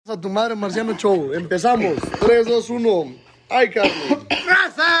A tu madre, Marciano Show. Empezamos. 3, 2, 1. ¡Ay, Carlos!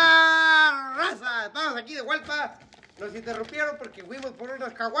 ¡Raza! ¡Raza! Estamos aquí de vuelta. Nos interrumpieron porque fuimos por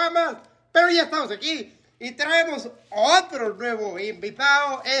unas caguamas, pero ya estamos aquí y traemos otro nuevo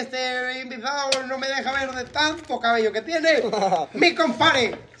invitado. Este invitado no me deja ver de tanto cabello que tiene. Mi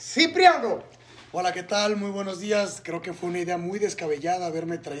compadre, Cipriano. Hola, ¿qué tal? Muy buenos días. Creo que fue una idea muy descabellada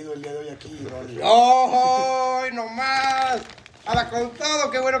haberme traído el día de hoy aquí, Ronnie. ¡Oh, no más! ¡Hala con todo!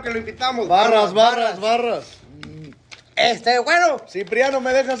 ¡Qué bueno que lo invitamos! Barras. Bueno. Cipriano,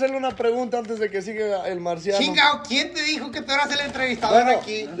 ¿me deja hacerle una pregunta antes de que siga el Marciano? Chingao, ¿quién te dijo que tú eras el entrevistador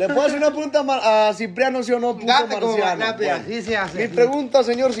aquí? ¿Le puedo hacer una pregunta a Cipriano, sí o no, puto Date como Marciano? ganate, así se hace. Mi pregunta,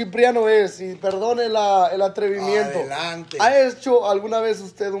 señor Cipriano, es, y perdone el atrevimiento. Adelante. ¿Ha hecho alguna vez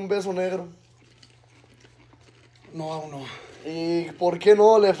usted un beso negro? No, aún no. ¿Y por qué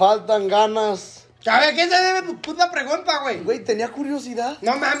no? ¿Le faltan ganas? A ver, ¿qué se debe tu puta pregunta, güey? Güey, tenía curiosidad.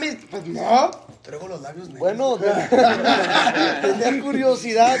 No mames, pues no. Traigo los labios negros. Bueno, tenía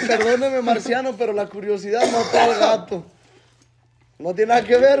curiosidad, perdóneme Marciano, pero la curiosidad mata al gato. No tiene nada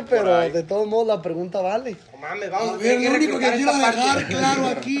que ver, pero de todos modos la pregunta vale. No mames, vamos A ver, lo único que quiero esta dejar parte. claro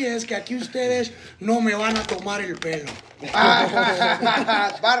aquí es que aquí ustedes no me van a tomar el pelo.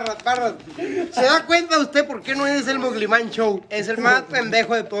 Barras. ¿Se da cuenta usted por qué no es el Muglimán Show? Es el más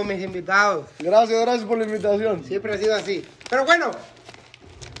pendejo de todos mis invitados. Gracias por la invitación. Siempre ha sido así. Pero bueno,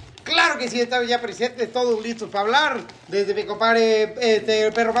 claro que sí, estamos ya presentes, todos listos para hablar. Desde mi compadre,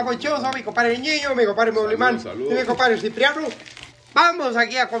 el perro paponchoso, mi compadre Niño, mi compadre Muglimán y mi compadre Cipriano. Vamos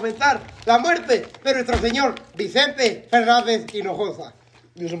aquí a comentar la muerte de nuestro señor Vicente Fernández Hinojosa.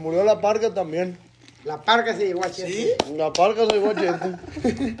 Y se murió la parca también. La parca se llegó a Chile. ¿Sí? La parca se llegó a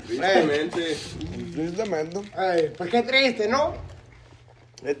Chente. Tristemente. Tristemente. Ay, pues qué triste, ¿no?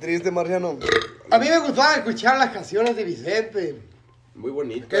 Es triste, Marciano. A mí me gustaba escuchar las canciones de Vicente. Muy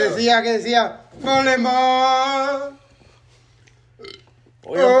bonita. Que decía, Colemón.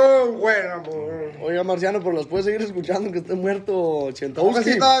 Oiga, Oh, buen amor. oiga, Marciano, pero las puedes seguir escuchando que esté muerto ¿Cómo que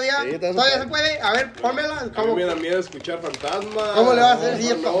Chentowski. sí todavía? Sí, ¿Todavía se puede? A ver, pónmela. A mí ¿Cómo, me da miedo escuchar fantasmas. cómo le va a hacer si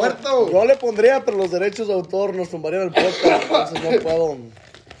ya está muerto? Yo le pondría, pero los derechos de autor nos tumbarían el podcast, entonces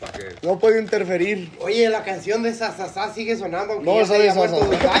 ¿Para qué? no puedo interferir. Oye, la canción de Sasasá sigue sonando aunque No, ya esa se haya de muerto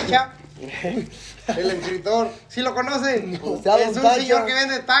Don Sasasá. Tacha. El escritor. ¿Sí lo conocen? O sea, Es Don un Tacha. señor que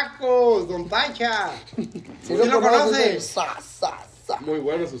vende tacos, Don Tacha. ¿Sí lo conoces, conoces? sa. Muy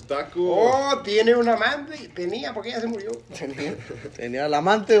buenos sus tacos. Oh, tiene un amante. Tenía, porque ya se murió. ¿Tenía el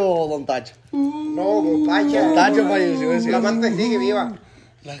amante o Don Tacha? No, Don Tacha. Don Tacha falleció, es La cierto. amante sigue viva.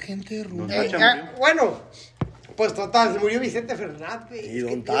 La gente ruda. Bueno, pues total, se murió Vicente Fernández. Y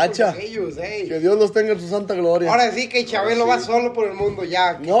Don Qué Tacha. tiempos aquellos, Que Dios los tenga en su santa gloria. Ahora sí que Chabelo va solo por el mundo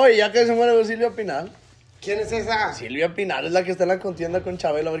ya. No, y ya que se muere Silvia Pinal. ¿Quién es esa? Silvia Pinal es la que está en la contienda con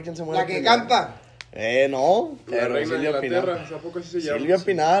Chabelo, a ver quién se muere. La que primero. canta. No, La pero reina de Silvia Inglaterra. Pinal. ¿A poco así se llama? Silvia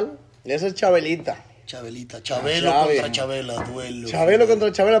Pinal, esa es Chabelita. Chabelita, Chabelo Chave. contra Chabela, duelo. Chabelo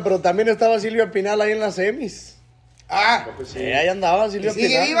contra Chabela, pero también estaba Silvia Pinal ahí en las semis. Ah, Pues sí. Ahí andaba Silvia ¿sigue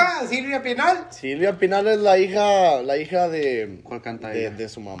Pinal. viva Silvia Pinal? Silvia Pinal es la hija de... ¿Cuál canta de, ella? de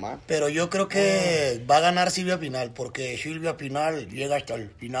su mamá. Pero yo creo que va a ganar Silvia Pinal, porque Silvia Pinal llega hasta el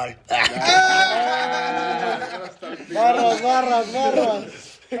final. Barras. Barras.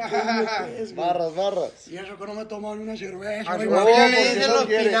 Y eso que no me tomo ni una cerveza. A su Ay, mamá porque le dicen no los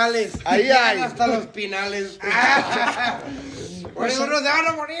quiere. pinales. Ahí hay. Hasta los pinales. Por eso no se van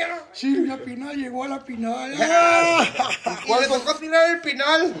a morir. Silvia Pinal llegó a la Pinal. Y le tocó tirar el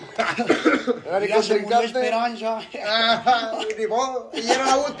pinal. Era mi Ya se murió contrincante. Esperanza. Ni modo. Y era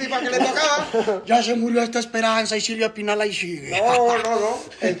la última que le tocaba. Ya se murió esta Esperanza y Silvia Pinal ahí sigue. No.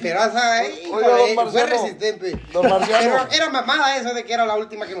 Esperanza, Oiga, don fue Marciano. resistente. Don Marciano. Pero era mamada eso de que era la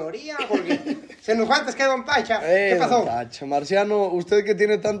última que moría, porque se nos fue antes que Don Tacha. ¿Qué pasó? Don Tacha. Marciano, usted que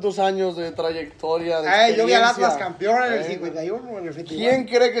tiene tantos años de trayectoria, de Yo vi al experiencia, Atlas campeón en el 51, en el 51. ¿quién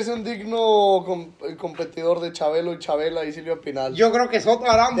cree que es un digno competidor de Chabelo y Chabela y Silvia Pinal? Yo creo que Soto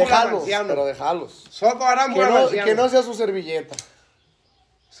Arámbula Dejalos, Marciano. pero dejalos. Soto Arámbula Marciano. Que no sea su servilleta.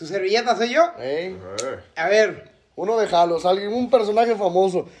 ¿Su servilleta soy yo? A ver, Uno dejalos, un personaje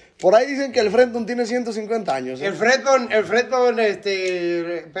famoso. Por ahí dicen que el Frenton tiene 150 años. ¿eh? el Freton,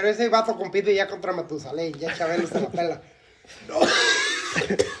 pero ese vato compite ya contra Matusalén, ya Chabelo se la pela.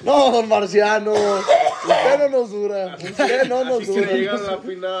 No, don Marciano. Usted no nos dura. Usted no nos Así que dura. llegan a la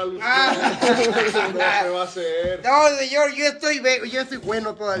final. Usted no se va a hacer. No, señor, yo estoy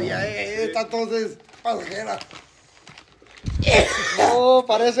bueno todavía, Está entonces pasajera. No,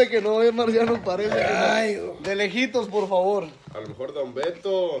 parece que no, Marciano, parece que Ay, no. De lejitos, por favor. A lo mejor Don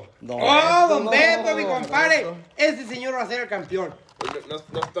Beto. Don ¡Oh, Don no, Beto, mi Don compadre! Beto. Este señor va a ser el campeón.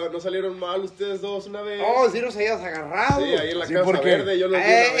 ¿No salieron mal ustedes dos una vez? Oh, sí nos habíamos agarrado. Sí, ahí en la Sí, Casa ¿por qué? Verde yo los vi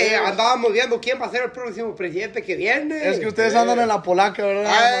una vez. Andábamos viendo quién va a ser el próximo presidente que viene. Es que ustedes andan en la polaca, ¿verdad,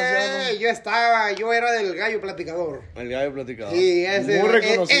 Marciano? Yo era del gallo platicador. El gallo platicador. Sí, ese, Muy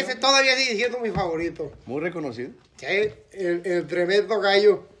reconocido. ese todavía sigue siendo mi favorito. Muy reconocido. Sí, el tremendo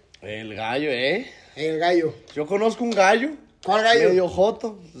gallo. El gallo, ¿eh? El gallo. Yo conozco un gallo. ¿Cuál gallo? Medio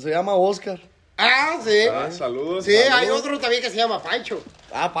joto. Se llama Oscar. Ah, sí. Saludos. Sí, saludos. hay otro también que se llama Pancho.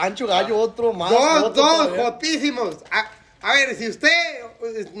 Ah, Pancho Gallo, otro más. Dos joto todavía. jotísimos. A ver, si usted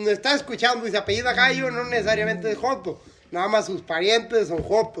me está escuchando y se apellida Gallo, no necesariamente es joto. Nada más sus parientes son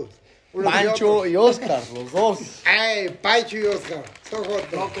jotos. unos Pancho otros. y Oscar, los dos. Ay, Pancho y Oscar. Son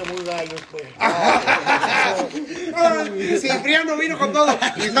jotos. No, que muy gallos, pues. Cipriano vino con todo.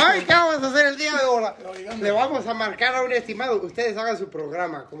 ¿Y saben qué vamos a hacer el día de hoy? Le vamos a marcar a un estimado. Ustedes hagan su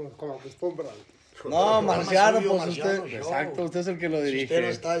programa, como acostumbran. No, Marciano, suyo, pues Marciano, usted. yo. Exacto, usted es el que lo Si dirige. usted no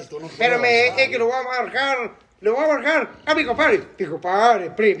está, tú no puedes Espérame, avanzar. es que lo voy a marcar. Le voy a marcar a mi compadre. Mi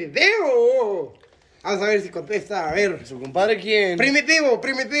compadre, primitivo. Vamos a ver si contesta. A ver. ¿Su compadre quién? Primitivo.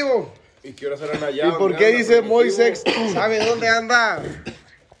 ¿Y qué hora serán allá? ¿Y por ¿Dónde qué anda, dice primitivo? Moisés? ¿Sabe dónde anda?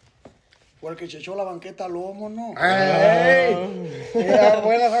 Fue el que se echó la banqueta al lomo, ¿no? ¡Ay! Mira,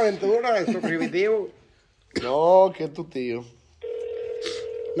 buenas aventuras, nuestro primitivo. No, que tu tío.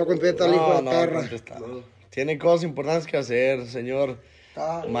 No contesta el hijo de perra. contesta. Tiene cosas importantes que hacer, señor.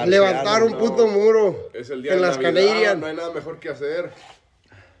 Está- Marciano. Levantar un puto muro. Es el día en de las Navidad, Canadian. no hay nada mejor que hacer.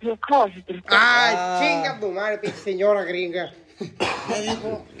 ¡Ay, chinga tu madre, pinche señora gringa! ¿Qué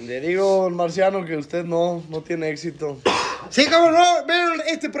dijo? Le digo, Marciano, que usted no tiene éxito. Sí, cómo no, pero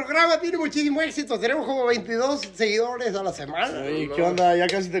este programa tiene muchísimo éxito. Tenemos como 22 seguidores a la semana. ¿Y qué onda? ¿Ya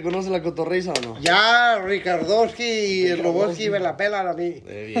casi te conoce la cotorriza o no? Ya, Ricardowski y el Loboski me la pelan a mí.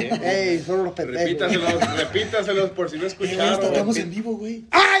 Bien. Ey, son los pendejos. Repítaselos por si no escucharon. Estamos en vivo, güey.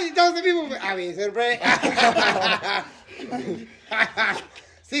 ¡Ay, estamos en vivo! A mí siempre.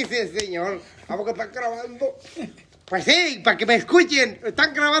 Sí, señor. ¿A poco están grabando? Pues sí, para que me escuchen.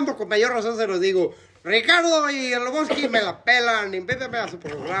 Están grabando, con mayor razón se los digo. Ricardo y el Loboski me la pelan. Invéntame a su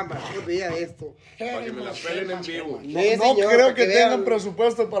programa. No te diga esto. Para que me la pelen en vivo. No, Sí, no señor, creo para que vean. tengan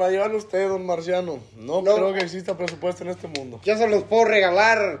presupuesto para llevarlo usted, don Marciano. No No. creo que exista presupuesto en este mundo. Yo se los puedo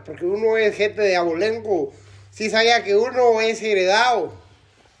regalar, porque uno es gente de abolengo. Sí sabía que uno es heredado.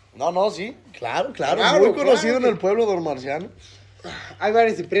 No, sí. Claro. Claro, Muy conocido claro. en el pueblo, don Marciano. Hay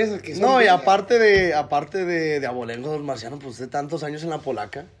varias empresas que son... No, y aparte de abolengo, don Marciano, pues usted tantos años en la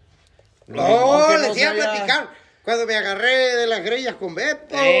polaca. No, que les se iba a haya- platicar. Cuando me agarré de las greñas con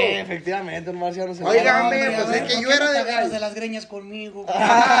Beto. Efectivamente, don Marciano. Se Oiga, va. hombre, a pues ver, es que ¿por yo qué era no te de agarras gallo? de las greñas conmigo?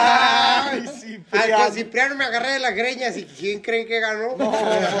 Ay, sí, Con Cipriano me agarré de las greñas y ¿quién creen que ganó?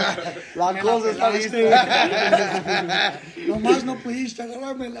 La cosa está lista. Nomás no pudiste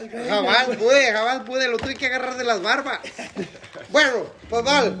agarrarme las greñas. Jamás pude, lo tuve que agarrar de las barbas. Bueno,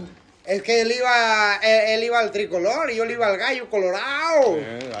 total, es que él iba al tricolor y yo le iba al gallo colorado.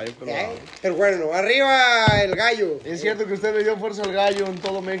 Gallo colorado. Pero bueno, arriba el gallo. Es cierto que usted le dio fuerza al gallo en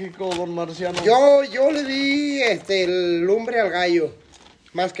todo México, don Marciano. Yo le di el lumbre al gallo,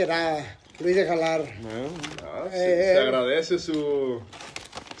 más que nada, lo hice jalar. Se agradece su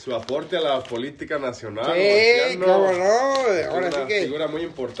aporte a la política nacional. Sí, Marciano. cómo no, Es una figura muy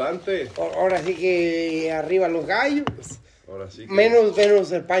importante. ahora sí que arriba los gallos, Ahora sí que, menos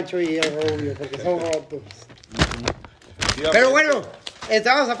el Pancho y el Rubio, porque son rotos. efectivamente. Pero bueno,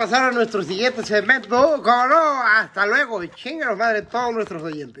 vamos a pasar a nuestro siguiente segmento. Como no, hasta luego. Chinga madre todos nuestros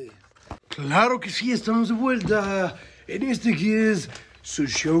oyentes. Claro que sí, estamos de vuelta en este que es su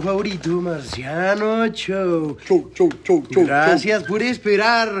show favorito, Marciano Show. Show. Gracias por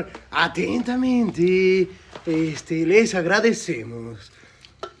esperar atentamente. Les agradecemos.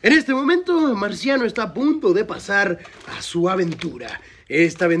 En este momento, Marciano está a punto de pasar a su aventura.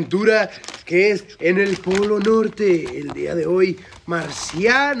 Esta aventura que es en el Polo Norte. El día de hoy,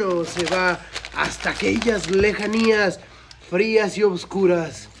 Marciano se va hasta aquellas lejanías frías y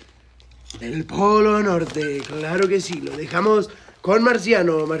oscuras del Polo Norte. Claro que sí, lo dejamos con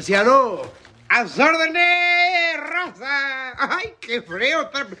Marciano. Marciano, ¡a sus órdenes, raza! ¡Ay, qué frío!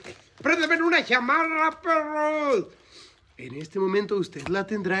 ¡Préndeme una chamarra, perros! En este momento usted la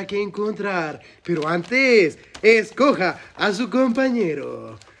tendrá que encontrar, pero antes, escoja a su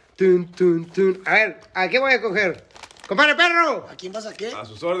compañero. Tun. A ver, ¿a qué voy a coger? ¡Compadre perro! ¿A quién vas a qué? A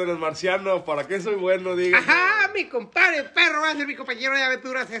sus órdenes, Marciano. ¿Para qué soy bueno? Dígame. Ajá, mi compadre perro va a ser mi compañero de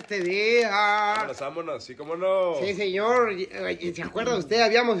aventuras este día. Vámonos, sí, cómo no. Sí, señor. ¿Se acuerda usted?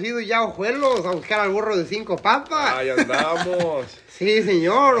 Habíamos ido ya a Ojuelos a buscar al burro de 5 patas. Ahí andamos. Sí,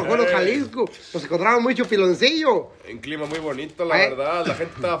 señor, Ojuelos, Jalisco. Nos encontramos mucho piloncillo. En clima muy bonito, la verdad. La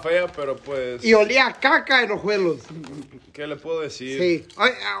gente estaba fea, pero pues... Y olía a caca en Ojuelos. ¿Qué le puedo decir? Sí.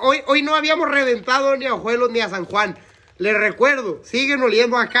 Hoy no habíamos reventado ni a Ojuelos ni a San Juan. Les recuerdo, siguen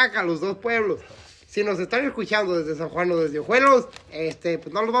oliendo a caca los dos pueblos. Si nos están escuchando desde San Juan o desde Ojuelos,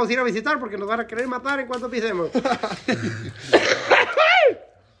 pues no los vamos a ir a visitar porque nos van a querer matar en cuanto pisemos.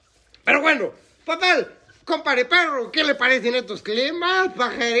 Pero bueno, total, compadre perro, ¿qué le parecen estos climas,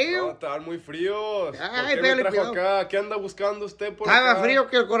 pajareo? No, estaban muy fríos. Ay, ¿Por qué me pégale trajo cuidado. acá? ¿Qué anda buscando usted por Estaba acá? frío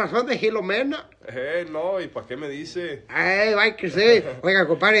que el corazón de Gilomena. No, ¿y para qué me dice? Ay, vaya que sí. Oiga,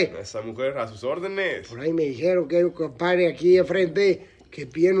 compadre, Esa mujer a sus órdenes. por ahí me dijeron que hay un compadre aquí de frente que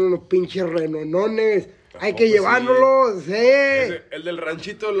tiene unos pinches renonones. Hay que poco llevárnoslos, sí. El del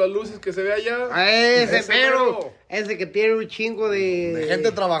ranchito de las luces que se ve allá. Ese pero, mero. ese que tiene un chingo De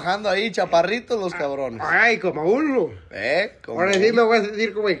gente trabajando ahí, chaparritos los cabrones. Ay, como uno. Como Ahora sí me voy a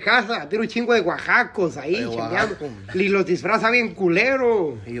sentir como en casa. Tiene un chingo de oaxacos ahí, De chambeando. oaxaco. Y los disfraza bien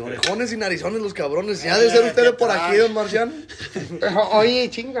culero. Y orejones y narizones los cabrones. Ya de ser ustedes por aquí, don Marciano. Oye,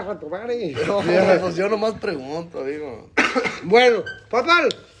 chinga, a tu madre. No, pues yo nomás pregunto, digo. Bueno, total.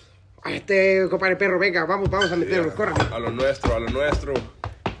 Compadre perro, venga, vamos a meternos, corre. A lo nuestro, a lo nuestro.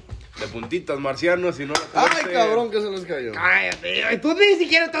 De puntitas, Marciano, si no la Ay, tuerce. cabrón, que se les cayó. Cállate, tú ni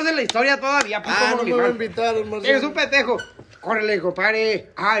siquiera estás en la historia todavía, puto No me va a morimán. invitar, don Eres Marciano. un pendejo. Córrele, compadre.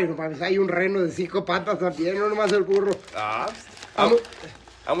 Ay, no mames, hay un reno de 5 patas también, no nomás el burro.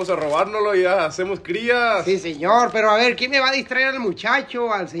 Vamos a robárnoslo y ya hacemos crías. Sí, señor, pero a ver, ¿quién me va a distraer al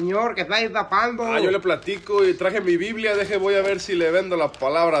muchacho, al señor que está ahí tapando? Yo le platico y traje mi Biblia, voy a ver si le vendo la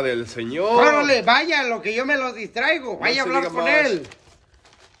palabra del Señor. Órale, vaya, lo que yo me los distraigo. Vaya a se hablar diga con más. él.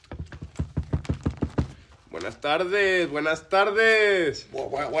 Buenas tardes, buenas tardes.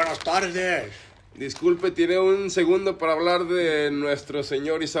 Buenas tardes. Disculpe, ¿tiene un segundo para hablar de nuestro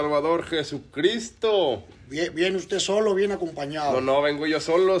Señor y Salvador Jesucristo? ¿Viene usted solo o bien acompañado? No, vengo yo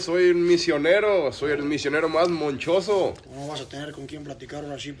solo, soy un misionero, soy el misionero más monchoso. No vas a tener con quién platicar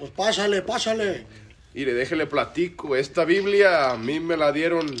ahora sí. Pues pásale. Y déjele platico, esta Biblia a mí me la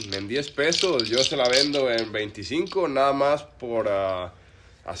dieron en 10 pesos, yo se la vendo en 25, nada más por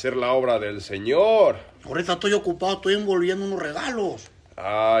hacer la obra del Señor. Ahorita estoy ocupado, estoy envolviendo unos regalos.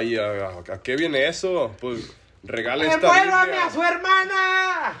 Ay, ¿a qué viene eso? Pues regale esta ¡Envuélvame Biblia. a su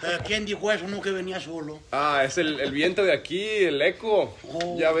hermana! ¿Quién dijo eso? No, que venía solo. Es el viento de aquí, el eco,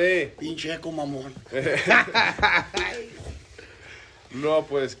 Oh, ya ve. Pinche eco, mamón. No,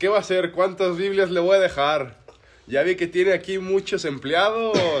 pues, ¿qué va a hacer? ¿Cuántas Biblias le voy a dejar? Ya vi que tiene aquí muchos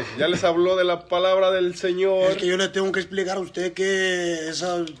empleados. Ya les habló de la palabra del Señor. Es que yo le tengo que explicar a usted que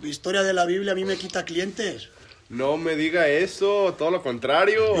esa historia de la Biblia a mí me quita clientes. No me diga eso, todo lo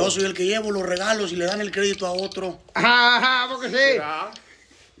contrario. Yo soy el que llevo los regalos y le dan el crédito a otro. ¡Ah, porque sí! ¿Será?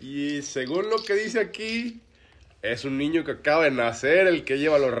 Y según lo que dice aquí, es un niño que acaba de nacer el que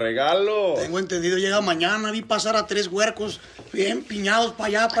lleva los regalos. Tengo entendido, llega mañana, vi pasar a 3 huercos bien piñados para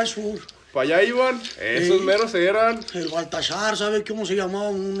allá, para el sur. ¿Para allá iban? Esos Sí. meros eran. El Baltasar, ¿sabe cómo se llamaba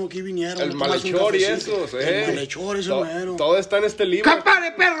uno que vinieron? El a tomarse un malhechor y cafecito? esos, El malhechor, ese mero. Todo está en este libro.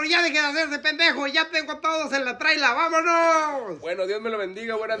 ¡Compadre perro, ya deje de hacerse pendejo! ¡Ya tengo todos en la traila! ¡Vámonos! Bueno, Dios me lo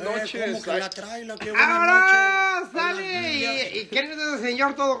bendiga, buenas noches. ¿Cómo que Ay, la traila? ¡Qué buena ¡Vámonos! noche! ¡Sale! ¿Y quién es ese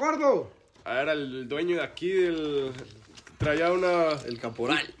señor todo gordo? Era el dueño de aquí traía El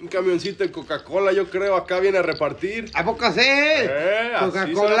caporal. un camioncito de Coca-Cola, yo creo, acá viene a repartir. ¿A poco sí? Así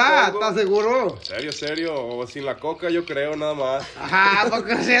se Coca-Cola, la pongo. ¿estás seguro? Serio, o sin la coca, yo creo, nada más. Ajá, ¿a poco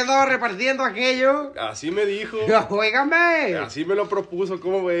se ando repartiendo aquello? Así me dijo. ¡Óigame! Así me lo propuso,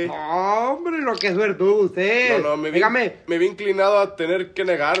 ¿cómo ve? Hombre, lo que es suertudo usted. No, me Dígame. vi inclinado a tener que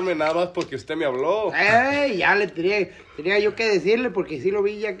negarme nada más porque usted me habló. Ya le tenía yo que decirle porque sí lo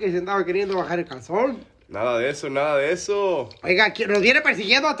vi ya que se andaba queriendo bajar el calzón. Nada de eso. Oiga, ¿quién nos viene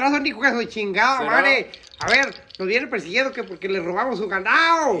persiguiendo atrás un hijo de su chingada, ¿Será? madre? A ver, nos viene persiguiendo que porque le robamos su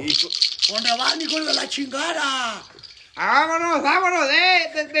ganado. Hijo, ¿Dónde van, hijo de la chingada? Vámonos,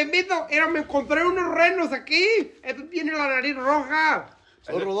 te invito. Mira, me encontré unos renos aquí. Este tiene la nariz roja.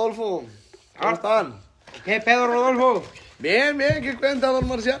 Soy Rodolfo. ¿Cómo están? ¿Qué pedo, Rodolfo? Bien, ¿qué cuenta, don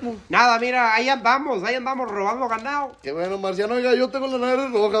Marciano? Nada, mira, ahí andamos robando ganado. Qué bueno, Marciano. Oiga, yo tengo la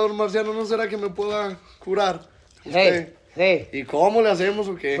nariz roja, don Marciano. ¿No será que me pueda curar usted? Sí. ¿Y cómo le hacemos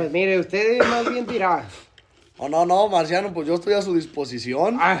o qué? Pues mire, usted más bien dirá. No, Marciano, pues yo estoy a su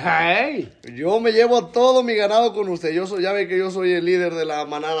disposición. Ajá. Yo me llevo todo mi ganado con usted. Ya ve que yo soy el líder de la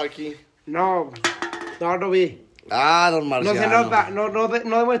manada aquí. No vi. Ah, don Marciano. No se nota,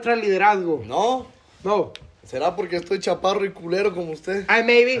 no demuestra el liderazgo. ¿No? No. ¿Será porque estoy chaparro y culero como usted? Ay,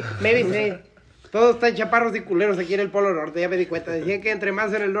 maybe sí. Todos están chaparros y culeros aquí en el Polo Norte, ya me di cuenta. Decían que entre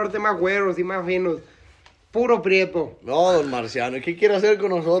más en el norte, más güeros y más finos. Puro prieto. No, don Marciano, ¿y qué quiere hacer con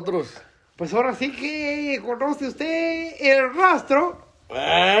nosotros? Pues ahora sí que conoce usted el rastro.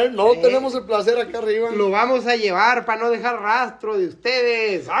 No tenemos el placer acá arriba. Lo vamos a llevar para no dejar rastro de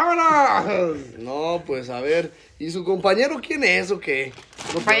ustedes. ¡Vámonos! No, pues a ver. ¿Y su compañero quién es o qué?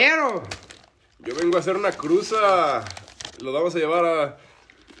 Compañero. Yo vengo a hacer una cruza. Lo vamos a llevar a...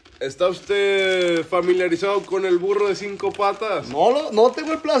 ¿Está usted familiarizado con el burro de 5 patas? No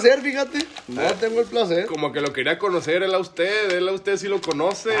tengo el placer, fíjate. No tengo el placer. Como que lo quería conocer, él a usted sí lo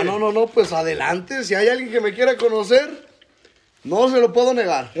conoce. No, pues adelante. Si hay alguien que me quiera conocer, no se lo puedo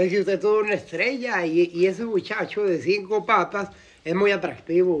negar. Es que usted es toda una estrella y ese muchacho de 5 patas es muy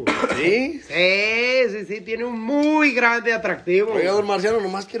atractivo. ¿Sí? Sí, tiene un muy grande atractivo. Oiga, don Marciano,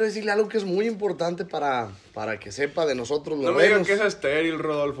 nomás quiero decirle algo que es muy importante para que sepa de nosotros los No me digan renos. que es estéril,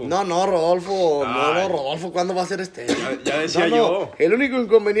 Rodolfo. No, Rodolfo, Ay. Rodolfo, ¿cuándo va a ser estéril? Ya decía No. yo. El único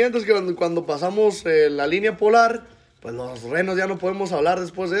inconveniente es que cuando pasamos la línea polar, pues los renos ya no podemos hablar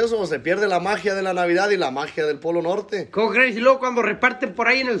después de eso, se pierde la magia de la Navidad y la magia del Polo Norte. ¿Cómo crees? Y luego cuando reparten por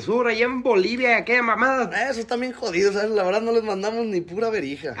ahí en el sur, allá en Bolivia, aquella mamada. Eso está bien jodido, ¿sabes? La verdad no les mandamos ni pura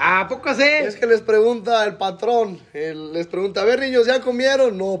verija. ¿A poco sé? Es que les pregunta el patrón, les pregunta, a ver niños, ¿ya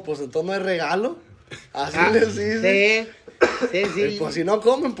comieron? No, pues entonces no hay regalo. Así les dice. Sí. Pues si no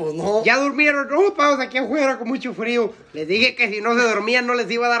comen, pues no. ¿Ya durmieron? No, estamos aquí afuera con mucho frío. Les dije que si no se dormían no les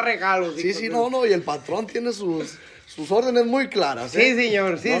iba a dar regalos. Sí, no, y el patrón tiene sus órdenes muy claras, ¿eh? Sí,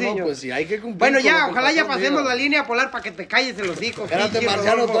 señor, señor. No, pues sí, hay que cumplir. Bueno, con ya, lo que el ojalá ya patrón pasemos diga. la línea polar para que te calles en los hijos. Espérate, pinche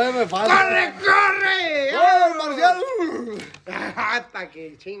Marciano, Rodolfo. todavía me falta. ¡Corre! ¡Oh, Marciano! Hasta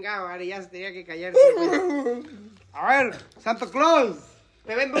que chingado, vale, ya se tenía que callar. A ver, Santa Claus,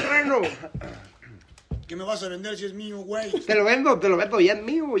 te vendo un reno. ¿Qué me vas a vender si es mío, güey? Te lo vendo, ya es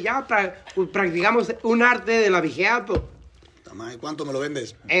mío. Ya pues, practicamos un arte de la vigiato. Tama, ¿cuánto me lo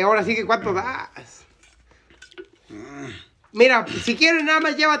vendes? Ahora sí que ¿cuánto das? Mira, si quieres nada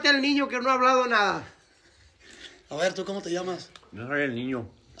más llévate al niño que no ha hablado nada. A ver, ¿tú cómo te llamas? Yo soy el niño.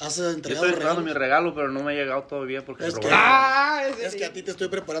 ¿Has Yo entregado estoy esperando regalos? mi regalo, pero no me ha llegado todavía porque Es se que- robaron. Ese Es que a ti te estoy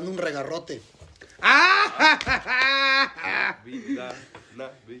preparando un regarrote. Navidad,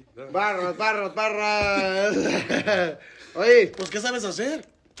 Navidad. Barras. Oye. Pues, ¿qué sabes hacer?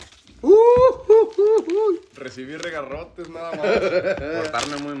 Recibí regarrotes nada más.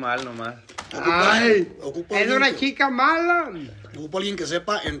 Portarme muy mal nomás. Ay, Ocupo es alguien una que- chica mala. Ocupo a alguien que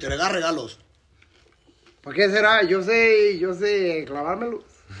sepa entregar regalos. ¿Por qué será? Yo sé clavármelos.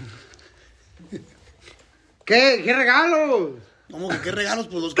 ¿Qué regalos? ¿Cómo que qué regalos?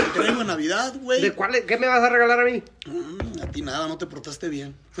 Pues los que traigo en Navidad, güey. ¿De cuáles? ¿Qué me vas a regalar a mí? A ti nada, no te portaste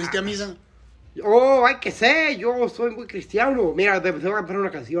bien. ¿Fuiste a misa? Oh, ay, que sé, yo soy muy cristiano. Mira, te voy a cantar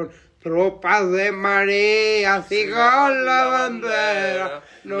una canción. Tropas de María, sigan la bandera,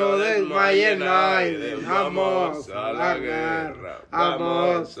 no desmayen nadie, vamos a la guerra,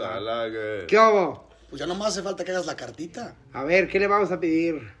 vamos a la guerra. ¿Qué hubo? Pues ya nomás hace falta que hagas la cartita. A ver, ¿qué le vamos a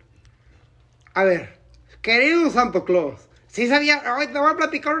pedir? A ver, querido Santo Claus, sí sabía, ay, te voy a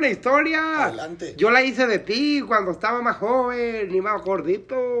platicar una historia. Adelante. Yo la hice de ti cuando estaba más joven y más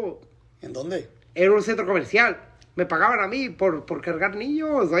gordito. ¿En dónde? Era un centro comercial. Me pagaban a mí por cargar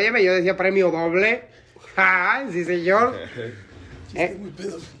niños. Óyeme, yo decía premio doble. ¡Ah, sí, señor! Muy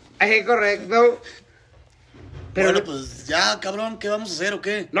pedos. Correcto. Pero Bueno, pues ya, cabrón, ¿qué vamos a hacer o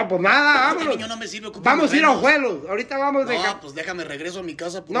qué? no, pues nada, Este vámonos. niño no me sirve, ocupo Vamos a ir a renos. Ojuelos. Ahorita vamos de... No, pues déjame regreso a mi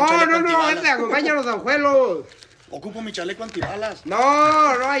casa por un No, chaleco no, antibalas. vete, acompáñanos a Ojuelos. Ocupo mi chaleco antibalas. No,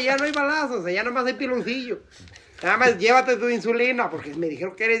 allá no hay balazos, allá nomás hay piloncillo. Nada más llévate tu insulina, porque me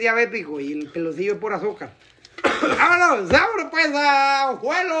dijeron que eres diabético y el piloncillo es por azúcar. ¡Vámonos! ¡Vámonos pues a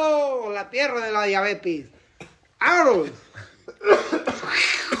Ojuelos! La tierra de la diabetes. ¡Vámonos!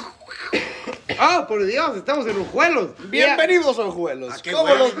 ¡Oh, por Dios! Estamos en Ojuelos. Bienvenidos, ojuelos. ¿A qué ¿Cómo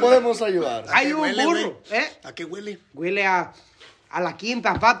huele? los podemos ayudar? ¿A Hay qué un huele, burro, güey? ¿eh? ¿A qué huele? Huele a la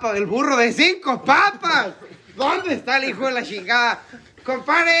quinta pata del burro de 5 patas. ¿Dónde está el hijo de la chingada?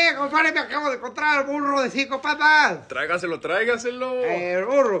 Compadre, me acabo de encontrar al burro de 5 patas. Tráigaselo.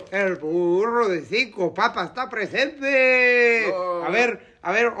 El burro de 5 patas está presente. No.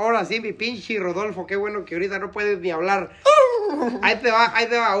 A ver, ahora sí, mi pinche Rodolfo, qué bueno que ahorita no puedes ni hablar. Ahí te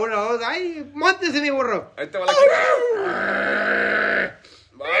va, 1, 2, ay, móntese mi burro. Ahí te va la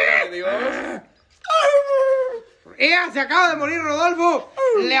Válgame Dios. se acaba de morir Rodolfo.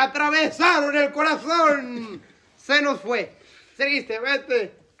 Le atravesaron el corazón. Se nos fue.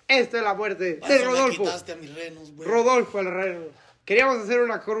 Tristemente, esta es la muerte de Rodolfo. Me quitaste a mis renos, güey. Rodolfo el reno. Queríamos hacer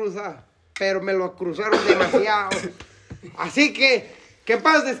una cruza, pero me lo cruzaron demasiado. Así que en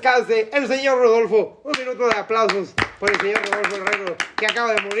paz descanse el señor Rodolfo. Un minuto de aplausos por el señor Rodolfo el reno, que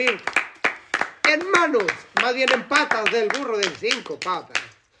acaba de morir en manos, más bien en patas del burro de 5 patas.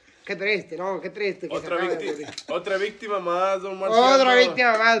 Qué triste, ¿no? Qué triste. Que Otra víctima más, don Marciano. Otra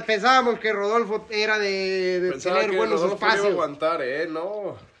víctima más. Pensábamos que Rodolfo era de Pensaba tener que buenos Rodolfo espacios. iba a aguantar,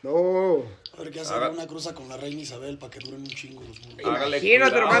 no. No. A ver qué hacer una cruza con la reina Isabel para que duren un chingo los burros. Hágale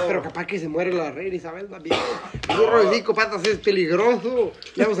Imagínate cuidado. nomás, pero capaz que se muere la reina Isabel también. El burro de 5 patas es peligroso.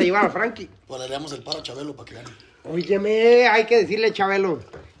 Le vamos a llevar a Frankie. Pues le damos el paro a Chabelo para que gane. Óyeme, hay que decirle a Chabelo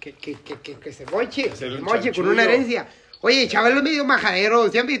que se moche, Hacerle un con chanchullo. una herencia. Oye, Chabelo es medio majadero,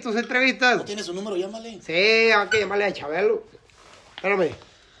 ¿sí han visto sus entrevistas? ¿No tiene su número? Llámale. Sí, hay que llamarle a Chabelo. Espérame.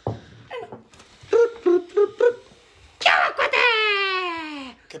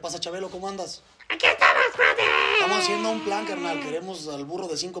 ¿Qué pasa, Chabelo? ¿Cómo andas? ¡Aquí estamos, cuate! Estamos haciendo un plan, carnal. Queremos al burro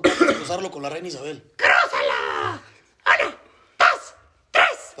de 5 patas cruzarlo con la reina Isabel. ¡Crúzalo! 1, 2, 3.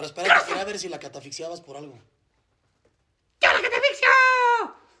 Pero espera, quería ver si la catafixiabas por algo. ¡Yo la catafixio!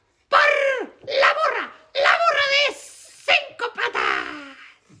 ¡Por la burra! ¡La burra de 5 patas!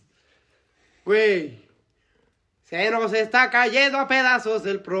 Güey, se nos está cayendo a pedazos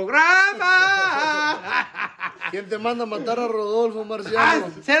el programa. ¿Quién te manda a matar a Rodolfo, Ah,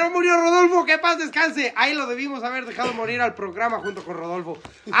 Marciano? se nos murió Rodolfo, que paz descanse. Ahí lo debimos haber dejado morir al programa junto con Rodolfo.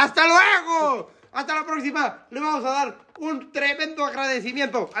 ¡Hasta luego! Hasta la próxima. Le vamos a dar un tremendo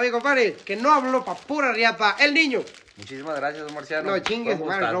agradecimiento a mi compadre, que no habló pa' pura riata, el niño. Muchísimas gracias, don Marciano. No chingues, ¿Cómo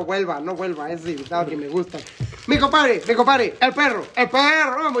madre, están? no vuelva, ese invitado que me gusta. Mi compadre, el perro,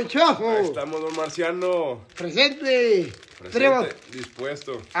 muchacho. Ahí estamos, don Marciano. Presente. Tenemos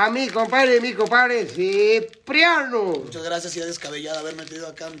Dispuesto. a mi compadre, Cipriano. Muchas gracias y a descabellada haber metido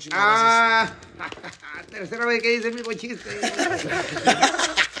acá. Muchísimas Tercera vez que dice el mismo chiste.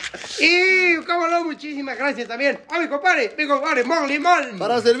 Y, cómo no, muchísimas gracias también a mi compadre, Limón.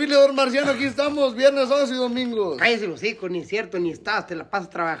 Para servirle, don Marciano, aquí estamos, viernes, sábados y domingos. Cállese los hocico, ni es cierto, ni estás, te la pasas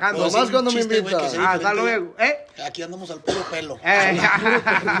trabajando. Pues Nomás sí, cuando un me chiste, güey, invita. que sea Hasta diferente. luego, gracias. Aquí andamos al pelo.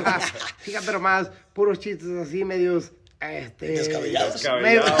 Fíjate nomás, puros chistes así medios, Descabellados.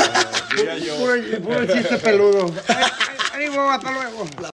 Descabellado, diría yo. puro chiste peludo. Ánimo, hasta luego.